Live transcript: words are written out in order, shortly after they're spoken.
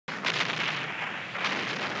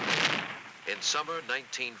In summer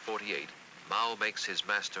 1948, Mao makes his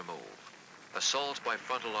master move. Assault by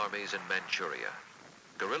frontal armies in Manchuria.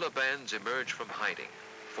 Guerrilla bands emerge from hiding,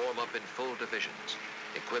 form up in full divisions,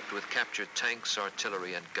 equipped with captured tanks,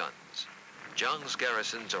 artillery, and guns. Jiang's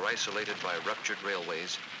garrisons are isolated by ruptured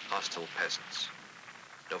railways, hostile peasants.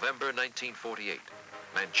 November 1948,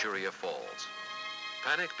 Manchuria falls.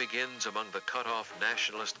 Panic begins among the cut-off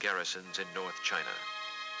nationalist garrisons in North China.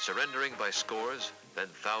 Surrendering by scores, then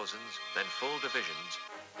thousands, then full divisions,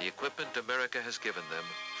 the equipment America has given them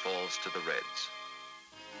falls to the Reds.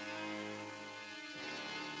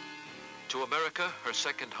 To America, her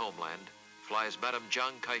second homeland, flies Madam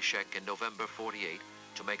Chiang Kai-shek in November 48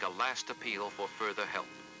 to make a last appeal for further help.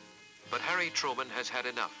 But Harry Truman has had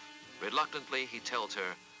enough. Reluctantly, he tells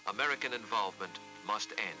her American involvement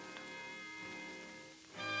must end.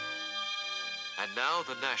 And now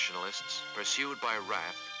the nationalists, pursued by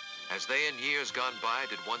wrath, as they in years gone by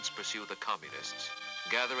did once pursue the communists,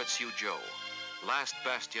 gather at Xuzhou, last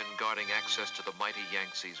bastion guarding access to the mighty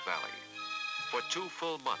Yangtze Valley. For 2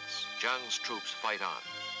 full months, Jiang's troops fight on.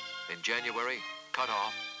 In January, cut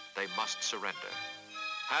off, they must surrender.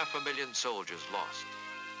 500,000 soldiers lost.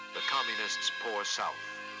 The communists pour south.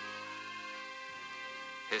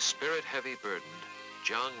 His spirit heavy burdened,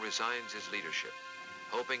 Jiang resigns his leadership,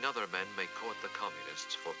 hoping other men may court the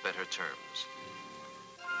communists for better terms.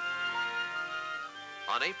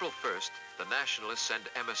 On April 1st, the nationalists send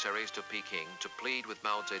emissaries to Peking to plead with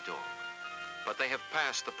Mao Zedong. But they have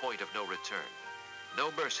passed the point of no return.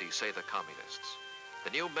 No mercy, say the communists. The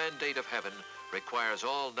new mandate of heaven requires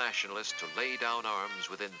all nationalists to lay down arms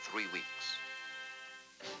within 3 weeks.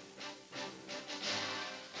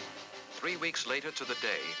 3 weeks later to the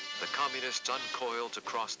day, the communists uncoil to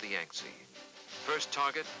cross the Yangtze. First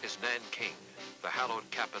target is Nanking, the hallowed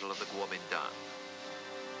capital of the Kuomintang.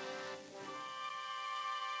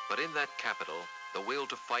 But in that capital, the will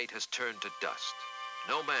to fight has turned to dust.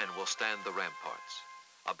 No man will stand the ramparts.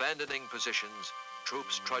 Abandoning positions,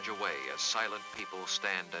 troops trudge away as silent people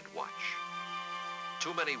stand and watch.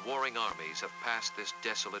 Too many warring armies have passed this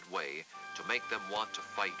desolate way to make them want to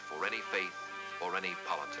fight for any faith or any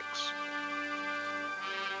politics.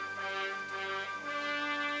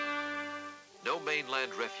 No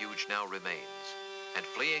mainland refuge now remains, and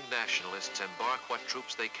fleeing nationalists embark what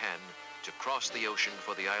troops they can to cross the ocean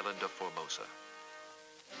for the island of Formosa.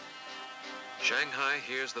 Shanghai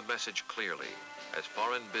hears the message clearly as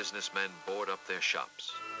foreign businessmen board up their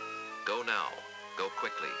shops. Go now, go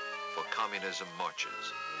quickly, for communism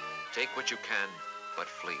marches. Take what you can, but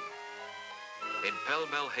flee. In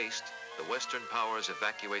pell-mell haste, the Western powers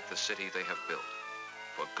evacuate the city they have built,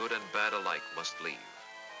 for good and bad alike must leave.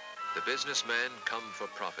 The businessmen come for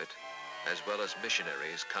profit, as well as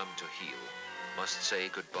missionaries come to heal, must say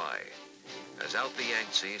goodbye, as out the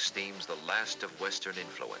Yangtze steams the last of Western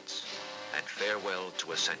influence, and farewell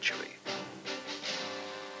to a century.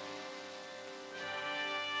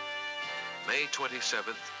 May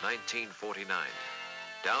 27th, 1949.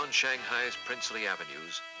 Down Shanghai's princely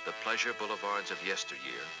avenues, the pleasure boulevards of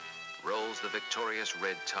yesteryear, rolls the victorious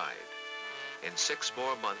red tide. In 6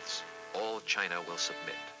 more months, all China will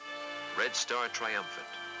submit. Red Star triumphant,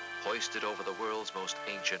 hoisted over the world's most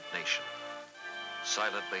ancient nation.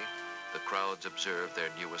 Silently, the crowds observe their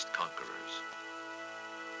newest conquerors.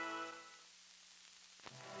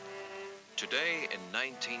 Today, in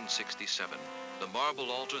 1967, the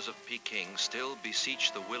marble altars of Peking still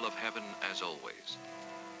beseech the will of heaven as always.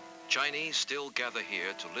 Chinese still gather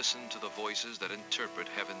here to listen to the voices that interpret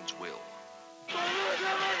heaven's will.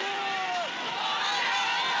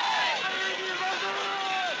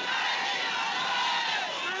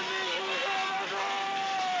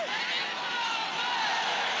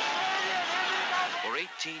 For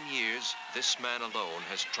 18 years, this man alone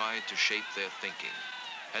has tried to shape their thinking,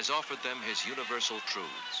 has offered them his universal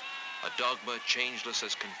truths, a dogma changeless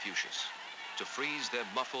as Confucius, to freeze their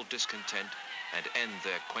muffled discontent and end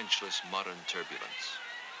their quenchless modern turbulence.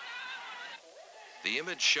 The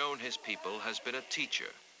image shown his people has been a teacher,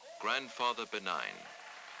 grandfather benign,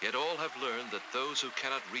 yet all have learned that those who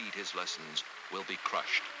cannot read his lessons will be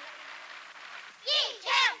crushed.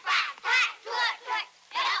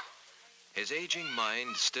 His aging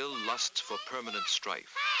mind still lusts for permanent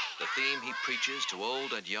strife. The theme he preaches to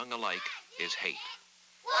old and young alike is hate.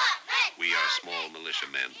 We are small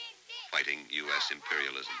militiamen fighting U.S.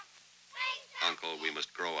 imperialism. Uncle, we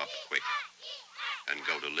must grow up quick and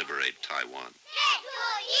go to liberate Taiwan.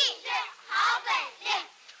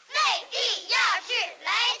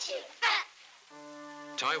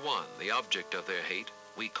 Taiwan, the object of their hate,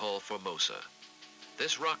 we call Formosa.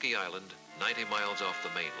 This rocky island, 90 miles off the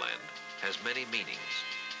mainland, has many meanings.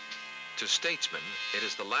 To statesmen, it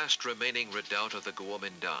is the last remaining redoubt of the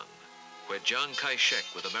Kuomintang, where Chiang Kai-shek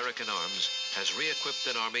with American arms has re-equipped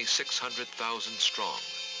an army 600,000 strong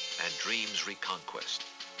and dreams reconquest.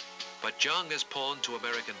 But Chiang is pawned to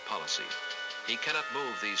American policy. He cannot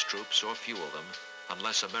move these troops or fuel them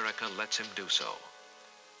unless America lets him do so.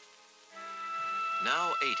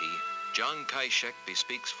 Now 80, Chiang Kai-shek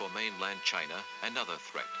bespeaks for mainland China another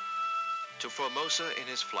threat. To Formosa in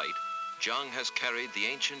his flight, Chiang has carried the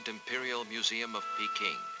ancient Imperial Museum of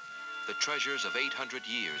Peking, the treasures of 800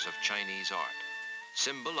 years of Chinese art,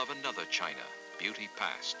 symbol of another China, beauty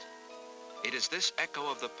past. It is this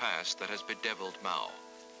echo of the past that has bedeviled Mao,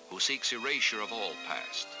 who seeks erasure of all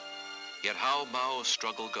past. Yet how Mao's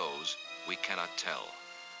struggle goes, we cannot tell.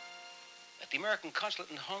 At the American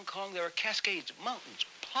consulate in Hong Kong, there are cascades, mountains,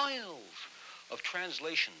 piles of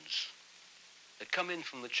translations that come in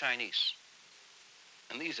from the Chinese.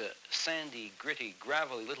 And these are sandy, gritty,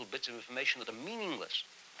 gravelly little bits of information that are meaningless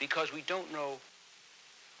because we don't know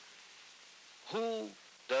who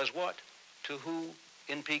does what to who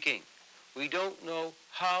in Peking. We don't know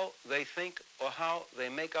how they think or how they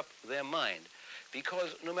make up their mind,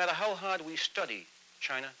 because no matter how hard we study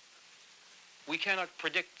China, we cannot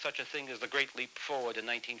predict such a thing as the Great Leap Forward in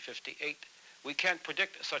 1958. We can't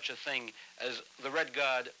predict such a thing as the Red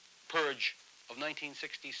Guard purge of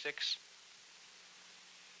 1966.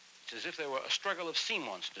 It's as if there were a struggle of sea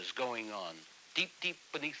monsters going on, deep, deep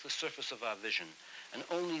beneath the surface of our vision. And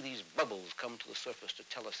only these bubbles come to the surface to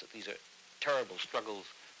tell us that these are terrible struggles,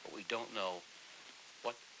 but we don't know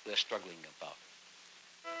what they're struggling about.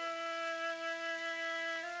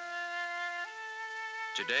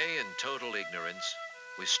 Today, in total ignorance,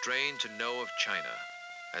 we strain to know of China,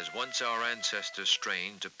 as once our ancestors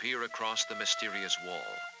strained to peer across the mysterious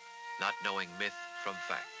wall, not knowing myth from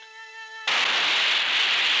fact.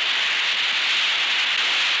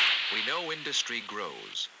 We know industry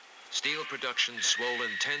grows, steel production swollen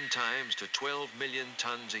 10 times to 12 million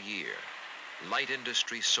tons a year, light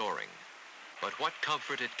industry soaring. But what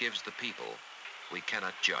comfort it gives the people, we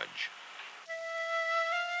cannot judge.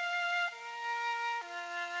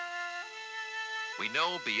 We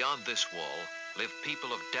know beyond this wall live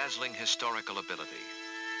people of dazzling historical ability.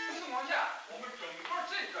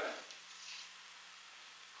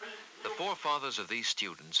 The forefathers of these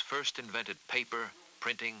students first invented paper,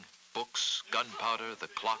 printing, books, gunpowder, the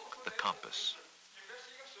clock, the compass.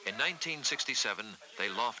 In 1967, they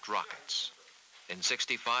loft rockets. In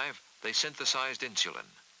 65, they synthesized insulin.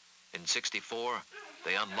 In 64,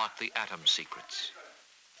 they unlocked the atom secrets.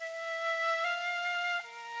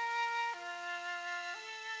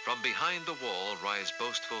 From behind the wall rise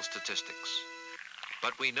boastful statistics.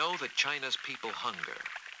 But we know that China's people hunger,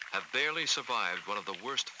 have barely survived one of the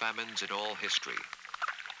worst famines in all history.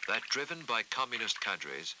 That driven by communist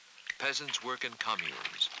cadres, peasants work in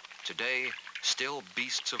communes, today still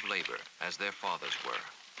beasts of labor as their fathers were.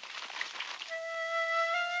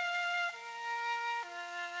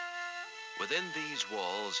 Within these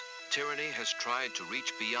walls, tyranny has tried to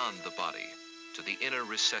reach beyond the body, to the inner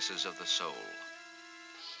recesses of the soul.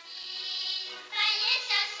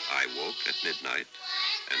 I woke at midnight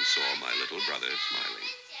and saw my little brother smiling.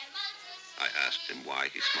 I asked him why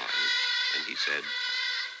he smiled, and he said,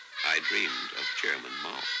 I dreamed of Chairman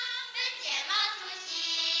Mao.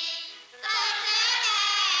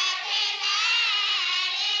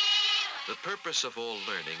 The purpose of all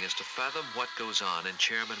learning is to fathom what goes on in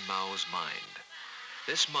Chairman Mao's mind.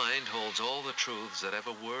 This mind holds all the truths that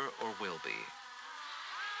ever were or will be.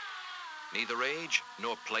 Neither age,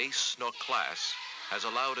 nor place, nor class has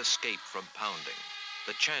allowed escape from pounding,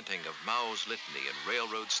 the chanting of Mao's litany in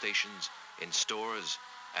railroad stations, in stores,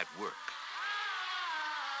 at work.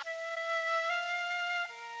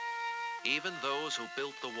 Even those who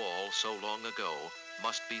built the wall so long ago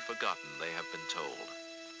must be forgotten, they have been told.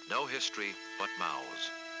 No history but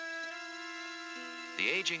Mao's. The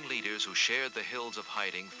aging leaders who shared the hills of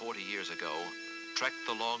hiding 40 years ago, trekked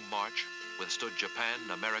the long march, withstood Japan,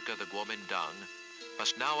 America, the Kuomintang,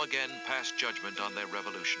 must now again pass judgment on their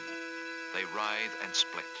revolution. They writhe and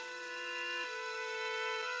split.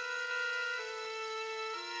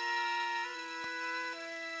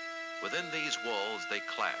 Within these walls they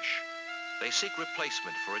clash. They seek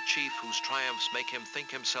replacement for a chief whose triumphs make him think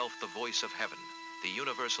himself the voice of heaven, the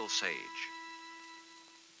universal sage.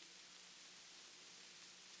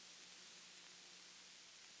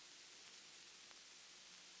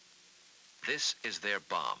 This is their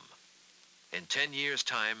bomb. In 10 years'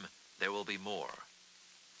 time, there will be more.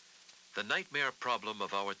 The nightmare problem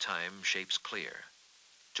of our time shapes clear: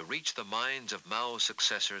 to reach the minds of Mao's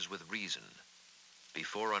successors with reason,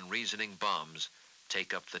 before unreasoning bombs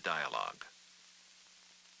take up the dialogue.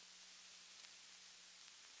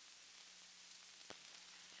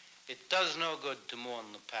 It does no good to mourn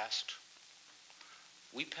the past.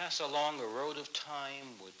 We pass along a road of time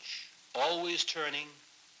which, always turning,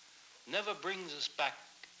 never brings us back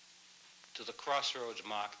to the crossroads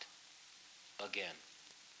marked again.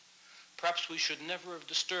 Perhaps we should never have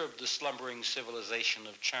disturbed the slumbering civilization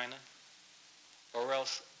of China, or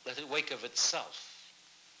else let it wake of itself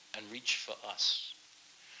and reach for us.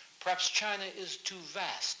 Perhaps China is too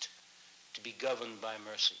vast to be governed by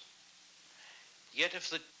mercy. Yet if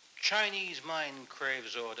the Chinese mind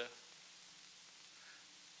craves order,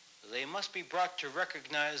 they must be brought to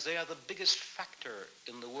recognize they are the biggest factor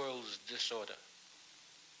in the world's disorder.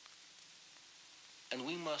 And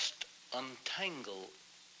we must untangle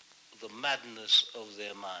the madness of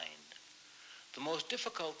their mind. The most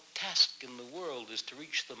difficult task in the world is to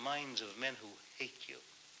reach the minds of men who hate you.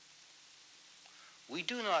 We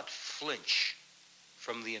do not flinch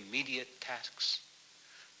from the immediate tasks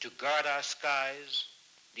to guard our skies,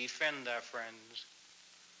 defend our friends.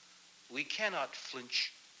 We cannot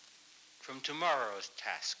flinch from tomorrow's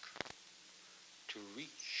task to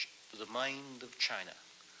reach the mind of China.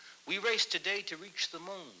 We race today to reach the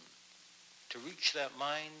moon. To reach that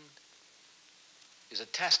mind is a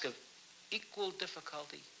task of equal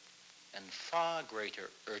difficulty and far greater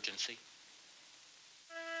urgency.